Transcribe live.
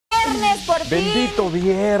viernes, por fin. Bendito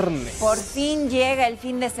viernes. Por fin llega el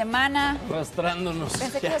fin de semana. Arrastrándonos.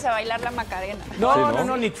 Pensé que ibas a bailar la Macarena.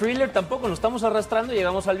 No, ni thriller tampoco. Nos estamos arrastrando.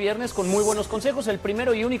 Llegamos al viernes con muy buenos consejos. El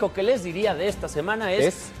primero y único que les diría de esta semana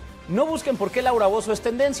es... No busquen por qué Laura Bozzo es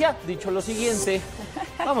tendencia. Dicho lo siguiente,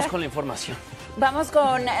 vamos con la información. Vamos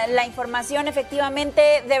con la información,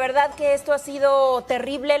 efectivamente, de verdad que esto ha sido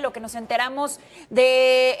terrible, lo que nos enteramos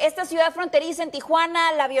de esta ciudad fronteriza en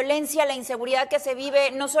Tijuana, la violencia, la inseguridad que se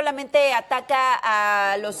vive, no solamente ataca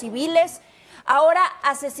a los civiles, ahora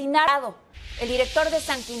asesinado. El director de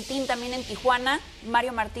San Quintín, también en Tijuana,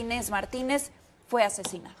 Mario Martínez, fue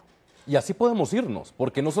asesinado. Y así podemos irnos,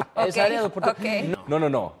 porque no... Es área de oportunidad.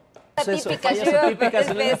 No. Típicas,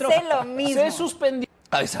 pensé lo mismo. Se suspendió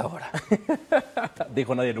a esa hora.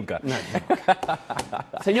 Dijo nadie nunca.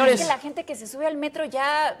 Señores. Es que la gente que se sube al metro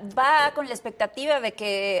ya va con la expectativa de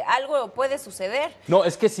que algo puede suceder. No,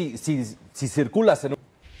 es que si circulas en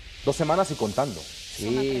 2 semanas y contando.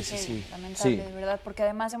 Sí. Lamentable, de verdad, porque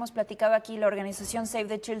además hemos platicado aquí, la organización Save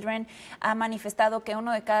the Children ha manifestado que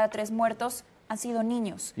 1 de cada 3 muertos han sido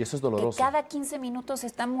niños. Y eso es doloroso. Que cada 15 minutos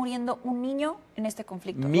está muriendo un niño en este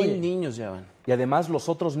conflicto. 1000 niños ya van. Y además los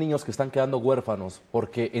otros niños que están quedando huérfanos,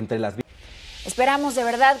 porque entre las... Esperamos de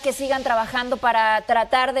verdad que sigan trabajando para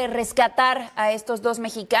tratar de rescatar a estos 2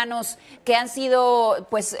 mexicanos que han sido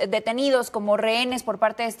pues detenidos como rehenes por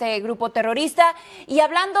parte de este grupo terrorista. Y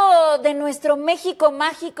hablando de nuestro México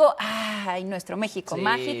mágico, nuestro México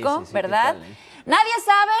mágico, ¿verdad? ¿Qué tal, Nadie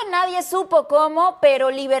sabe, nadie supo cómo, pero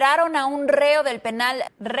liberaron a un reo del penal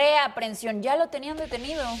reaprensión. Ya lo tenían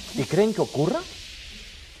detenido. ¿Y creen que ocurra?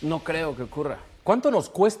 No creo que ocurra. ¿Cuánto nos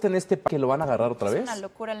cuesta en este que lo van a agarrar otra vez? Es una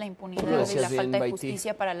locura la impunidad Lo y decías la bien, falta de Vaiti.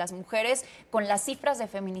 justicia para las mujeres con las cifras de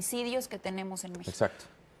feminicidios que tenemos en México. Exacto.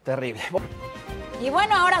 Terrible. Y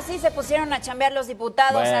bueno, ahora sí se pusieron a chambear los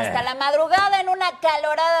diputados hasta la madrugada en una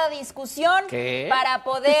acalorada discusión para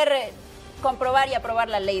poder comprobar y aprobar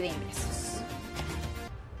la ley de ingresos.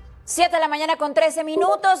 7 de la mañana con 13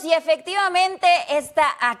 minutos y efectivamente esta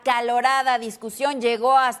acalorada discusión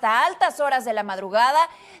llegó hasta altas horas de la madrugada,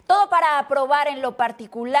 todo para aprobar en lo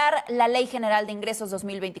particular la Ley General de Ingresos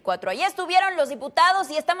 2024. Ahí estuvieron los diputados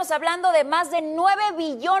y estamos hablando de más de 9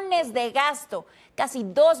 billones de gasto, casi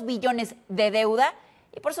 2 billones de deuda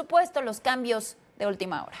y por supuesto los cambios de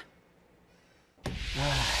última hora.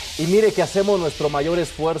 Y mire que hacemos nuestro mayor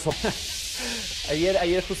esfuerzo.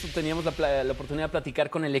 Ayer justo teníamos la oportunidad de platicar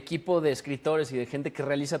con el equipo de escritores y de gente que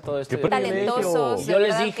realiza todo esto. Talentosos. Y yo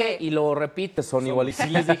les dije, y lo repito, son igualitos.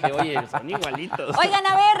 Sí les dije, oye, son igualitos. Oigan,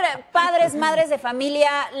 a ver, padres, madres de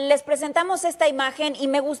familia, les presentamos esta imagen y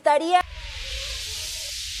me gustaría...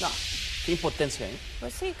 No, qué impotencia, ¿eh?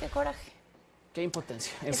 Pues sí, qué coraje. Qué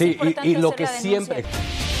impotencia. Sí, y lo hacer que la siempre...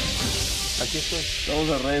 Aquí estoy. Estamos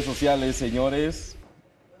en redes sociales, señores,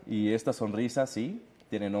 y esta sonrisa, sí,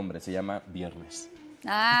 tiene nombre, se llama Viernes.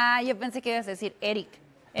 Yo pensé que ibas a decir Eric.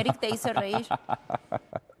 Eric te hizo reír.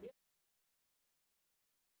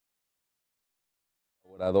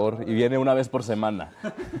 Y viene una vez por semana.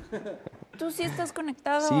 ¿Tú sí estás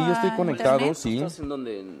conectado? Sí, yo estoy conectado, internet? sí. ¿Estás en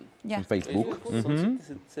dónde? En Facebook. Son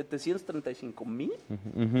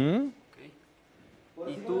 735,000.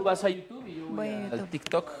 Y tú vas a YouTube y yo voy al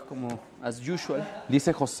TikTok como as usual.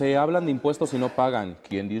 Dice José, hablan de impuestos y no pagan.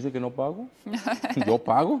 ¿Quién dice que no pago? Yo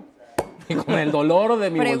pago. Y con el dolor de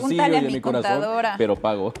mi bolsillo y de mi corazón, pero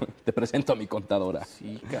pago. Te presento a mi contadora.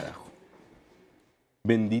 Sí, carajo.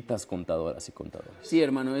 Benditas contadoras y contadores. Sí,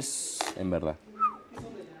 hermano, es verdad.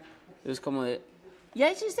 Es como de...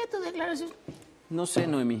 ¿Ya hiciste tu declaración? No sé,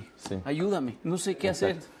 Noemí. Sí. Ayúdame. No sé qué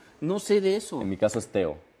hacer. Exacto. No sé de eso. En mi caso es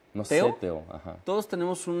Teo. No ¿Teo? sé, Teo. Ajá. Todos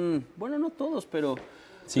tenemos un... Bueno, no todos, pero...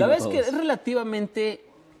 Sí, la no verdad es que todos. es relativamente...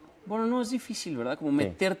 Bueno, no es difícil, ¿verdad? Como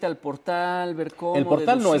meterte al portal, ver cómo... El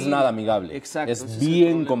portal no es deducir. nada amigable. Exacto. Es ese bien el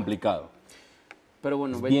problema. complicado. Pero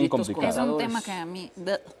bueno, Es bien benditos complicado. Es un contadores. tema que a mí...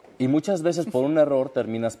 Y muchas veces por un error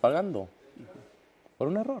terminas pagando. Por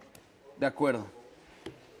un error. De acuerdo.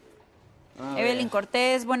 Evelyn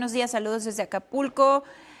Cortés, buenos días, saludos desde Acapulco.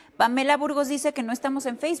 Pamela Burgos dice que no estamos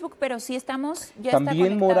en Facebook, pero sí estamos. Ya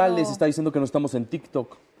También está Morales está diciendo que no estamos en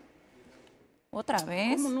TikTok. ¿Otra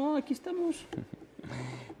vez? ¿Cómo no? Aquí estamos.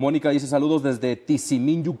 Mónica dice saludos desde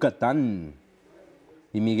Tizimín, Yucatán.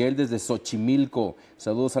 Y Miguel desde Xochimilco.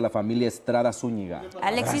 Saludos a la familia Estrada Zúñiga.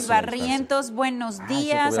 Alexis Abrazo a la Barrientos, buenos se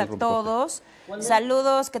días fue a al todos.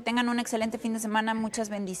 Saludos, que tengan un excelente fin de semana, muchas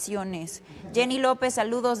bendiciones. Jenny López,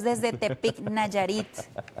 saludos desde Tepic, Nayarit.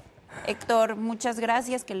 Héctor, muchas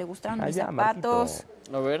gracias, que le gustaron mis ya, zapatos.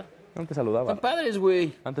 A ver. Antes saludabas. Están padres,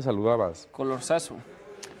 güey. Antes saludabas. Colorzazo.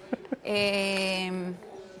 Y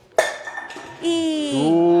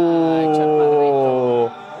Ay,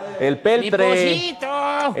 chaparrito. El peltre. ¡Mi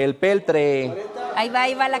pocito! El peltre. Ahí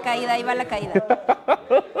va la caída, ahí va la caída.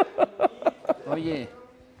 Oye,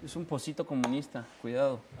 es un pocito comunista,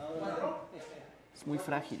 cuidado. Es muy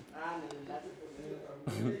frágil.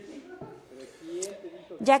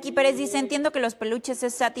 Jackie Pérez dice, entiendo que los peluches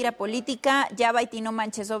es sátira política, ya Vaiti no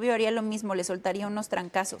manches, obvio haría lo mismo, le soltaría unos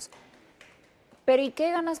trancazos. Pero ¿y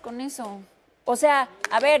qué ganas con eso? O sea,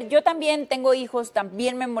 a ver, yo también tengo hijos,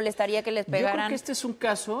 también me molestaría que les pegaran. Yo creo que este es un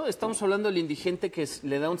caso, estamos hablando del indigente que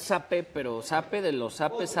le da un zape, pero zape de los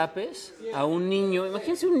zapes a un niño.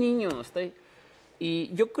 Imagínense un niño, está ahí.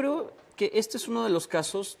 Y yo creo que este es uno de los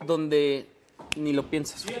casos donde ni lo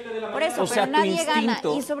piensas. Por eso, pero nadie gana.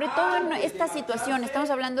 Y sobre todo en esta situación, estamos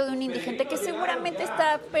hablando de un indigente que seguramente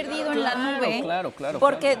está perdido en la nube. Claro.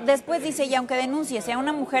 Porque después dice, y aunque denuncie, si a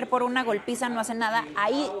una mujer por una golpiza no hace nada,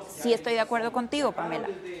 ahí sí estoy de acuerdo contigo, Pamela.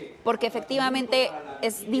 Porque efectivamente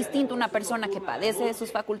es distinto una persona que padece de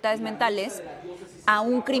sus facultades mentales a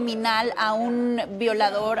un criminal, a un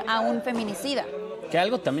violador, a un feminicida. Que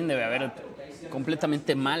algo también debe haber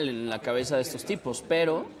completamente mal en la cabeza de estos tipos,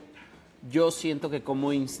 pero yo siento que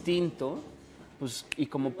como instinto, pues, y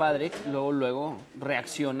como padre, luego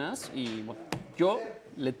reaccionas y bueno, yo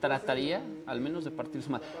le trataría al menos de partir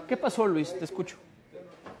su madre. ¿Qué pasó, Luis? Te escucho.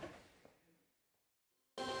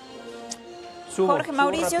 Jorge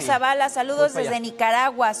Mauricio Zavala, saludos desde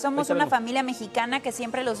Nicaragua. Somos una familia mexicana que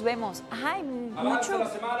siempre los vemos. Ay,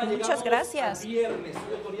 muchas gracias.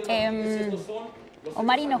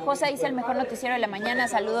 Omar Hinojosa dice el mejor noticiero de la mañana.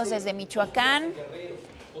 Saludos desde Michoacán.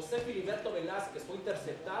 José Filiberto Velázquez fue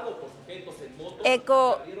interceptado por sujetos en moto.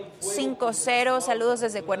 Eco 50, saludos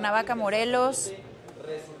desde Cuernavaca, Morelos.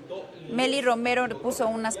 Meli Romero puso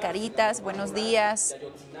unas caritas, buenos días.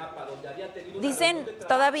 Dicen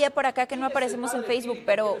todavía por acá que no aparecemos en Facebook,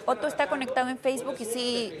 pero Otto está conectado en Facebook y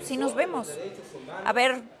sí nos vemos. A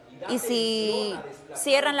ver, y si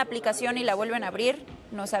cierran la aplicación y la vuelven a abrir,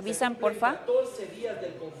 nos avisan, porfa. 14 días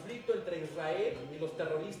del conflicto entre Israel y los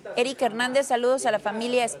terroristas. Eric Hernández, saludos a la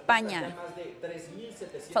familia España.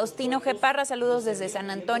 Faustino G. Parra, saludos desde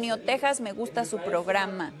San Antonio, Texas, me gusta su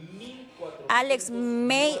programa. Alex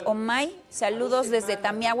May o May, saludos desde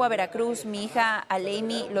Tamiagua, Veracruz. Mi hija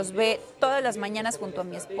Aleimi los ve todas las mañanas junto a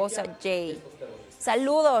mi esposa Jay.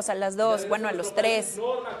 Saludos a las dos, bueno, a los tres.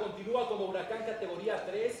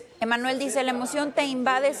 Emanuel dice, la emoción te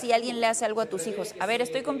invade si alguien le hace algo a tus hijos. A ver,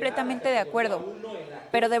 estoy completamente de acuerdo,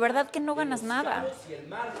 pero de verdad que no ganas nada.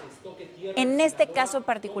 En este caso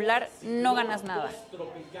particular, no ganas nada.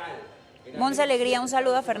 Monza Alegría, un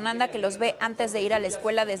saludo a Fernanda que los ve antes de ir a la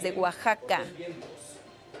escuela desde Oaxaca.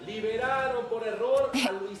 Liberaron por error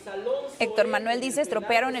a Luis Alonso. Héctor Manuel dice,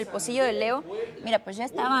 estropearon el pocillo de Leo. Mira, pues ya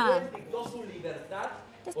estaba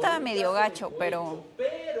medio gacho, pero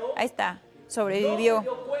ahí está, sobrevivió.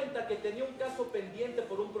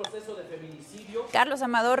 Carlos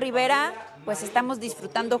Amador Rivera, pues estamos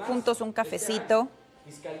disfrutando juntos un cafecito.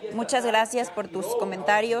 Muchas gracias por tus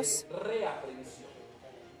comentarios.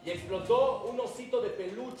 Y explotó un osito de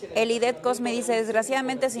peluche. Elidet Cosme dice,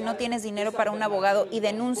 desgraciadamente si no tienes dinero para un abogado y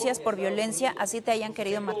denuncias por violencia, así te hayan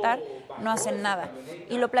querido matar, no hacen nada.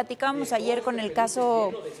 Y lo platicábamos ayer con el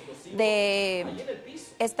caso de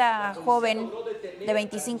esta joven de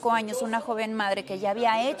 25 años, una joven madre que ya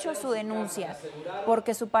había hecho su denuncia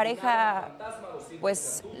porque su pareja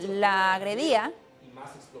pues la agredía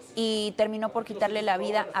y terminó por quitarle la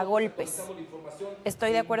vida a golpes.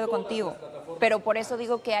 Estoy de acuerdo contigo, pero por eso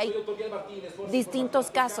digo que hay distintos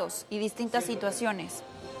casos y distintas situaciones.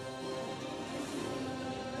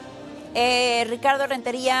 Ricardo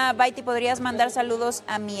Rentería, Vaiti, ¿podrías mandar saludos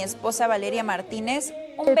a mi esposa Valeria Martínez?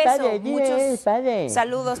 Un beso, muchos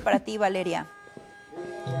saludos para ti, Valeria.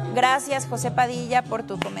 Gracias, José Padilla, por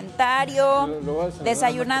tu comentario.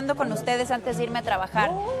 Desayunando con ustedes antes de irme a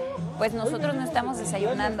trabajar. Pues nosotros no estamos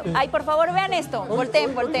desayunando. Ay, por favor, vean esto.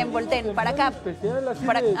 Volteen. Para acá.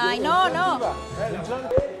 Ay, no.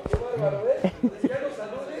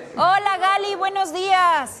 Hola, Gali, buenos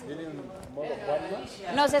días.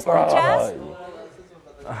 ¿Nos escuchas?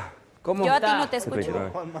 ¿Cómo Yo está? a ti no te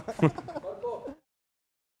escucho.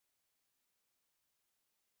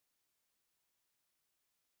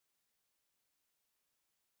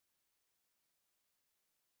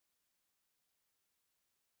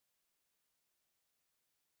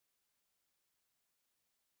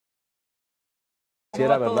 ¿Si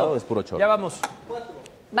era verdad o es puro chorro? Ya vamos.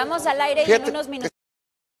 Vamos al aire y en unos minutos.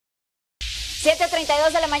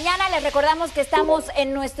 7:32 de la mañana, les recordamos que estamos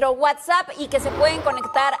en nuestro WhatsApp y que se pueden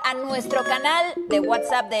conectar a nuestro canal de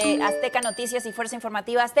WhatsApp de Azteca Noticias y Fuerza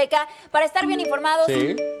Informativa Azteca para estar bien informados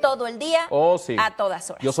todo el día, a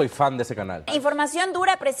todas horas. Yo soy fan de ese canal. Información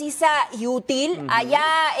dura, precisa y útil. Allá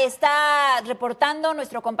está reportando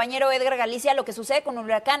nuestro compañero Edgar Galicia lo que sucede con el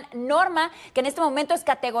huracán Norma, que en este momento es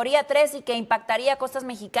categoría 3 y que impactaría costas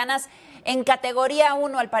mexicanas en categoría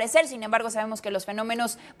 1 al parecer. Sin embargo, sabemos que los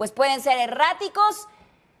fenómenos pues pueden ser erráticos.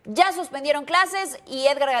 Ya suspendieron clases y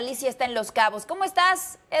Edgar Galicia está en Los Cabos. ¿Cómo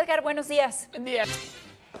estás, Edgar? Buenos días. Buen día.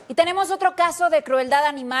 Y tenemos otro caso de crueldad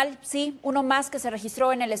animal, sí, uno más que se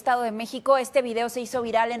registró en el Estado de México. Este video se hizo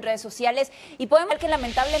viral en redes sociales y podemos ver que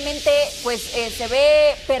lamentablemente pues se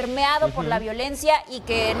ve permeado por la violencia y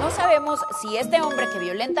que no sabemos si este hombre que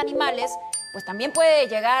violenta animales pues también puede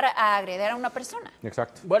llegar a agredir a una persona.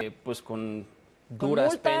 Exacto. Bueno, pues con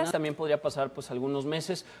duras penas también podría pasar pues algunos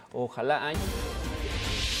meses, ojalá años.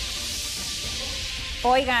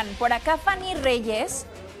 Oigan, por acá Fanny Reyes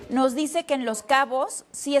nos dice que en Los Cabos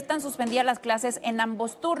sí están suspendidas las clases en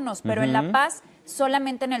ambos turnos, pero en La Paz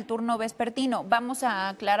solamente en el turno vespertino. Vamos a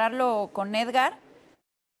aclararlo con Edgar.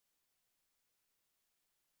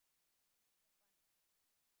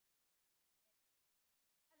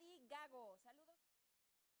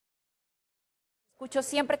 Escucho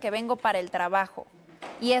siempre que vengo para el trabajo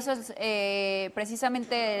y eso es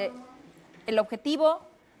precisamente el objetivo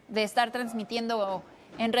de estar transmitiendo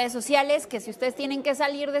en redes sociales, que si ustedes tienen que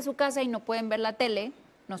salir de su casa y no pueden ver la tele,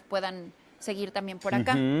 nos puedan seguir también por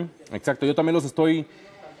acá. Exacto, yo también los estoy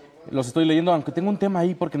leyendo, aunque tengo un tema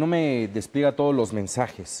ahí porque no me despliega todos los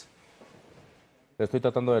mensajes. Pero estoy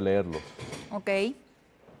tratando de leerlos. Ok.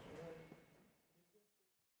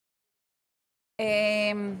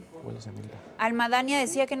 Almadania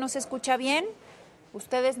decía que no se escucha bien.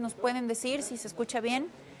 Ustedes nos pueden decir si se escucha bien.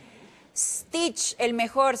 Stitch, el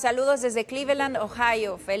mejor. Saludos desde Cleveland,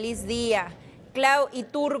 Ohio. Feliz día. Clau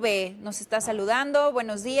Iturbe nos está saludando.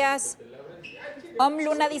 Buenos días.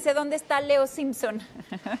 Luna dice, ¿dónde está Leo Simpson?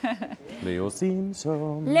 Leo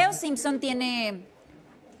Simpson. Leo Simpson tiene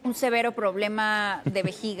un severo problema de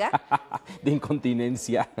vejiga. De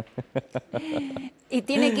incontinencia. Y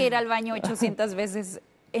tiene que ir al baño 800 veces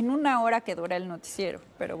en una hora que dura el noticiero.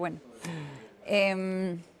 Pero bueno.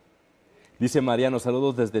 Dice Mariano,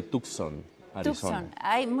 saludos desde Tucson, Arizona. Tucson.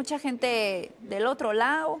 Hay mucha gente del otro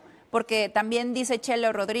lado, porque también dice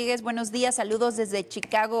Chelo Rodríguez, buenos días, saludos desde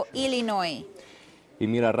Chicago, Illinois. Y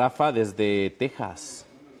mira, Rafa, desde Texas.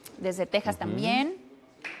 Desde Texas también.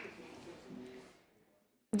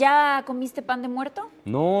 ¿Ya comiste pan de muerto?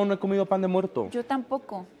 No, no he comido pan de muerto. Yo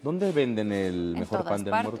tampoco. ¿Dónde venden el mejor pan de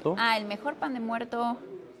muerto? Ah, el mejor pan de muerto.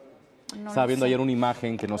 No estaba viendo ayer una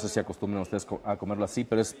imagen que no sé si acostumbran ustedes a comerlo así,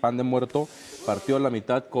 pero es pan de muerto partido a la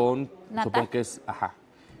mitad con, ¿nata? Supongo que es,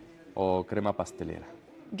 o crema pastelera.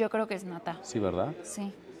 Yo creo que es nata. Sí, ¿verdad?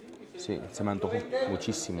 Sí. Sí, se me antojó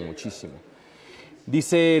muchísimo, muchísimo.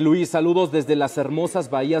 Dice Luis, saludos desde las hermosas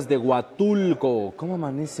bahías de Huatulco. ¿Cómo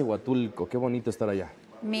amanece Huatulco? Qué bonito estar allá.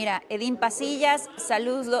 Mira, Edín Pasillas,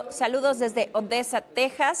 saludos desde Odessa,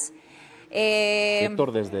 Texas.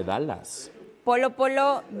 Héctor desde Dallas. Polo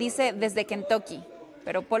Polo dice desde Kentucky,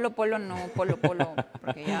 pero Polo Polo no, Polo Polo,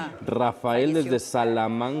 porque ya Rafael falleció. desde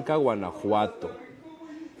Salamanca, Guanajuato.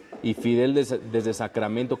 Y Fidel desde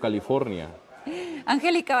Sacramento, California.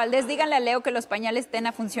 Angélica Valdés, díganle a Leo que los pañales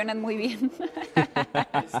Tena funcionan muy bien.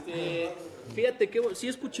 Fíjate que sí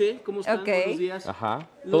escuché cómo están. Buenos días. Ajá.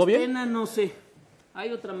 ¿Todo Los bien? Tena, no sé.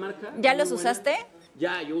 Hay otra marca. ¿Ya los usaste?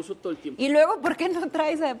 Ya, yo uso todo el tiempo. Y luego, ¿por qué no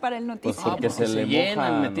traes para el noticiero? Porque se le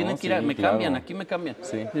llenan, moja, me tienen que ir Sí, me claro. cambian, aquí me cambian.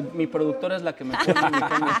 Sí. Mi productora es la que me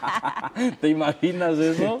cambia. ¿Te imaginas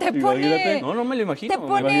eso? Te Imagínate. No, no me lo imagino. Te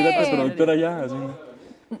pone- Imagínate a productora ya, así.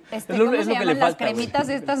 ¿Cómo es se lo que llaman le las falta, cremitas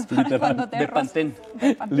estas para Literal, cuando te de rozas? Pantene.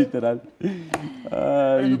 Literal. Ay,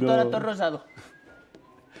 Productora, no. todo rosado.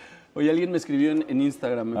 Oye, alguien me escribió en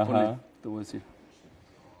Instagram, me pone, te voy a decir.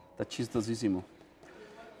 Está chistosísimo.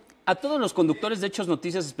 A todos los conductores de Hechos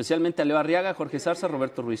Noticias, especialmente a Leo Arriaga, Jorge Zarza,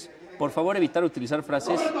 Roberto Ruiz, por favor evitar utilizar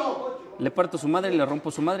frases, le parto su madre, le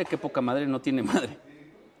rompo su madre, qué poca madre, no tiene madre.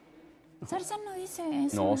 Zarza no dice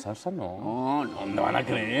eso. No, Zarza no. No, no, No van a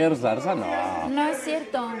creer, Zarza no. No es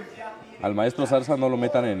cierto. Al maestro Zarza no lo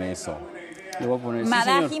metan en eso. le voy a poner. Sí,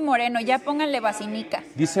 Madaji señor. Moreno, ya pónganle vacinica.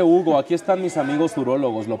 Dice Hugo, aquí están mis amigos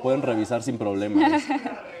urólogos, lo pueden revisar sin problemas.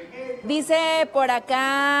 Dice por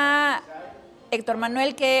acá Héctor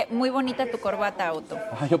Manuel que muy bonita tu corbata, Otto.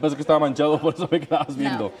 Ay, yo pensé que estaba manchado, por eso me quedabas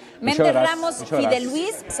viendo. No. Méndez Ramos, Fidel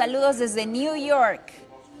Luis, saludos desde New York.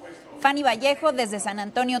 Fanny Vallejo, desde San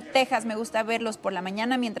Antonio, Texas. Me gusta verlos por la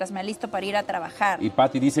mañana mientras me alisto para ir a trabajar. Y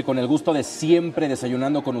Pati dice, con el gusto de siempre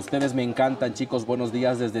desayunando con ustedes, me encantan, chicos. Buenos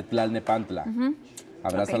días desde Tlalnepantla.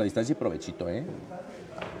 Abrazo a la distancia y provechito, ¿eh?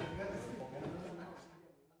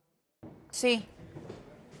 Sí.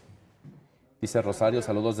 Dice Rosario,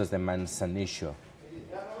 saludos desde Manzanillo.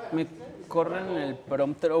 Me corren el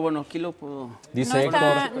prompter, bueno, aquí lo puedo... Dice Héctor,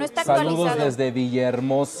 no está saludos actualizado. desde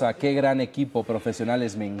Villahermosa, qué gran equipo,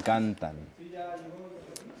 profesionales, me encantan.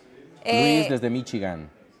 Luis desde Michigan.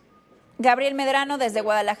 Gabriel Medrano desde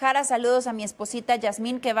Guadalajara, saludos a mi esposita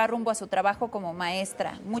Yasmín que va rumbo a su trabajo como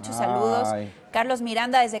maestra. Muchos saludos. Carlos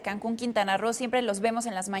Miranda desde Cancún, Quintana Roo, siempre los vemos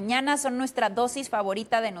en las mañanas, son nuestra dosis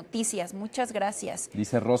favorita de noticias. Muchas gracias.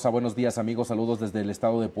 Dice Rosa, buenos días amigos, saludos desde el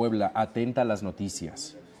estado de Puebla, atenta a las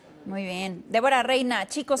noticias. Muy bien. Débora Reina,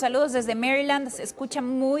 chicos, saludos desde Maryland, se escucha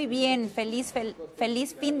muy bien, feliz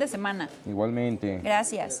fin de semana. Igualmente.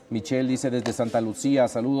 Gracias. Michelle dice desde Santa Lucía,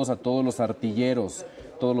 saludos a todos los artilleros.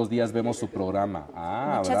 Todos los días vemos su programa.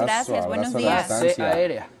 Muchas gracias, buenos días.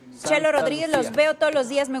 Aérea. Chelo Rodríguez, los veo todos los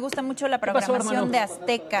días, me gusta mucho la programación de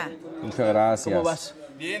Azteca. Muchas gracias. ¿Cómo vas?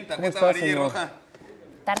 Bien, tarjeta amarilla y roja.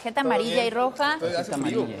 Tarjeta amarilla y roja. Tarjeta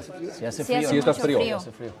amarilla. Sí, hace frío. Sí, estás frío.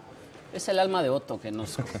 Hace frío. Es el alma de Otto que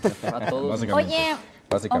nos a todos. Oye,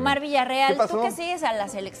 Omar Villarreal, ¿tú que pasó? sigues a la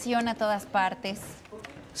selección a todas partes?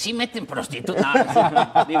 Sí meten prostitutas.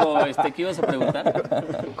 No, digo, ¿qué ibas a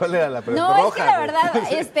preguntar? ¿Cuál era la pregunta? No, Roja, es que la güey.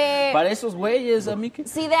 verdad, Para esos güeyes, a mí que...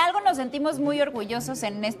 si de algo nos sentimos muy orgullosos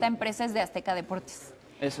en esta empresa es de Azteca Deportes.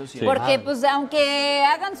 Eso sí. Porque, pues, aunque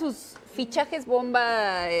hagan sus fichajes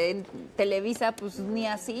bomba en Televisa, pues, ni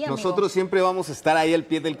así, amigo. Nosotros siempre vamos a estar ahí al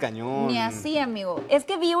pie del cañón. Ni así, amigo. Es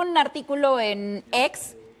que vi un artículo en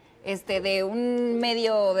X, de un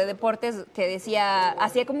medio de deportes que decía,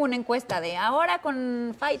 hacía como una encuesta de ahora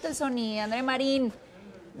con Faitelson y André Marín,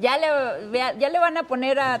 ya le van a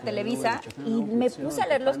poner a Televisa, y me puse a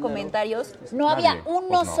leer los comentarios, no había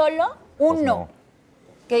uno solo,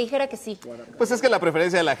 que dijera que sí. Pues es que la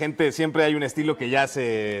preferencia de la gente siempre hay un estilo que ya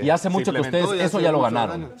se... Y hace mucho que implementó, ustedes eso hace ya lo muchos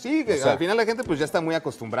ganaron. años. Sí, que O sea, al final la gente pues ya está muy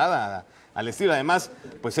acostumbrada al estilo. Además,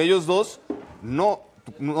 pues ellos dos no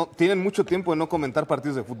tienen mucho tiempo de no comentar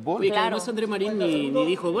partidos de fútbol. Oye, que Claro. además André Marín ni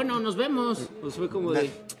dijo, bueno, nos vemos. Pues fue como de...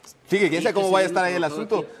 Fíjate, quién sabe cómo que vaya a sí, estar ahí el todo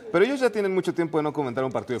asunto. Pero ellos ya tienen mucho tiempo de no comentar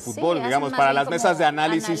un partido de fútbol, hacen digamos, más para bien las como mesas de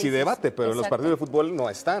análisis y análisis. debate, pero los Exacto. partidos de fútbol no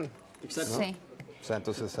están. Exacto. Sí. O sea,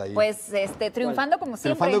 entonces ahí... Pues triunfando como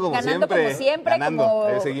siempre, Triunfando como ganando siempre, como siempre, ganando. como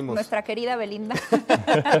Ahí seguimos. nuestra querida Belinda.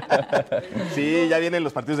 Sí, ya vienen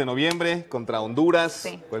los partidos de noviembre contra Honduras,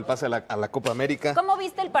 Sí. con el pase a la Copa América. ¿Cómo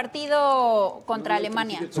viste el partido contra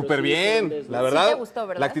Alemania? Súper bien, la Sí verdad. te gustó,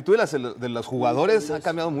 ¿verdad? La actitud de los jugadores ha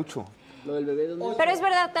cambiado mucho. Pero es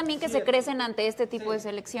verdad también que se crecen ante este tipo de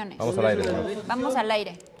selecciones. Vamos al aire. Vamos al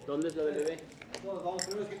aire. ¿Dónde es la del bebé?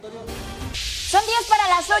 Son 10 para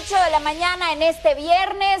las 8 de la mañana en este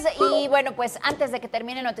viernes y bueno, pues antes de que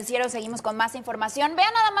termine el noticiero seguimos con más información.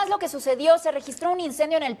 Vean nada más lo que sucedió. Se registró un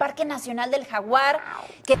incendio en el Parque Nacional del Jaguar.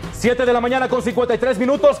 7 de la mañana con 53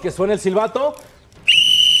 minutos, que suena el silbato.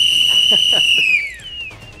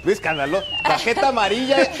 Muy escandaloso. Tarjeta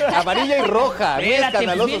amarilla y roja. Muy Espérate,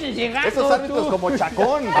 escandaloso. pues vienes llegando, Esos árbitros tú. como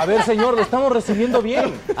Chacón. A ver, señor, lo estamos recibiendo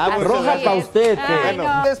bien. Bueno, Roja Así para es. usted. que- Ay,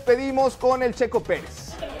 Bueno, no. despedimos con el Checo Pérez.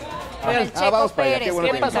 Con el Checo vamos para allá, qué Pérez. bueno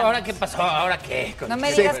 ¿Qué que pasó vienes. ahora? ¿Qué pasó ahora? ¿Qué? No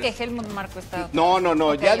me digas que Helmut Marko está... No,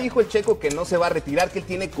 ya Ok. dijo el Checo que no se va a retirar, que él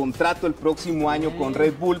tiene contrato el próximo año con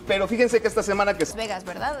Red Bull, pero fíjense que esta semana que Las Vegas,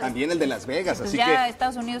 ¿verdad? también el de Las Vegas, Pues así ya que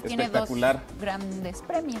Estados Unidos tiene 2 espectacular. grandes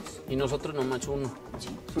premios. Y nosotros nomás uno.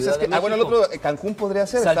 Pues es que, bueno, el otro Cancún podría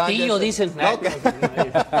ser. Saltillo, Estaban ya- dicen. No,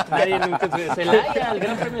 que- Nadie nunca se... Celaya, el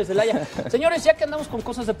Gran Premio de Celaya. Señores, ya que andamos con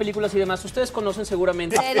cosas de películas y demás, ustedes conocen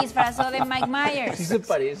seguramente... Se disfrazó de Mike Myers. Sí se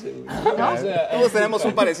parece. güey. Todos tenemos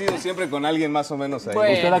un parecido siempre con alguien más o menos ahí.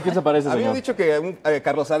 Pues, ¿Usted a quién se parece, Habían señor? dicho que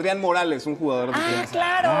Carlos Adrián Morales, un jugador de Ah, tenis.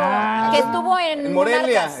 claro. Que estuvo en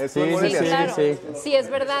Morelia, Monarcas. estuvo en Sí, Morelia. sí, Claro. sí. Sí, es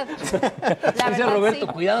verdad. La Dice verdad, Roberto,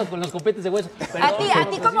 sí. cuidado con los copetes de hueso. ¿A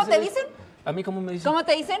ti cómo te dicen? ¿A mí cómo me dicen? ¿Cómo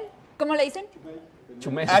te dicen? ¿Cómo le dicen?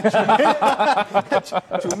 Chumel.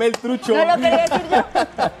 Chumel Trucho. No lo quería decir yo.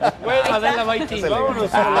 Bueno, Adela Baiti,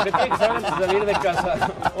 vámonos a lo que tiene que saber antes de salir de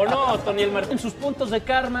casa. ¿O no, Tony el Martín? Sus puntos de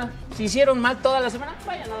karma, si hicieron mal toda la semana,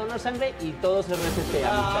 vayan a donar sangre y todo se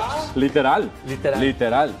resetea, muchachos.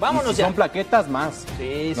 Literal. Vámonos Y si ya. son plaquetas más.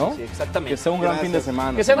 Sí, ¿no? exactamente. Que sea un gran Gracias. fin de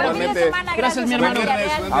semana. Que sea Buen buen fin de semana. Gracias, mi hermano.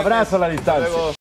 Villarreal. Abrazo a la distancia. Luego.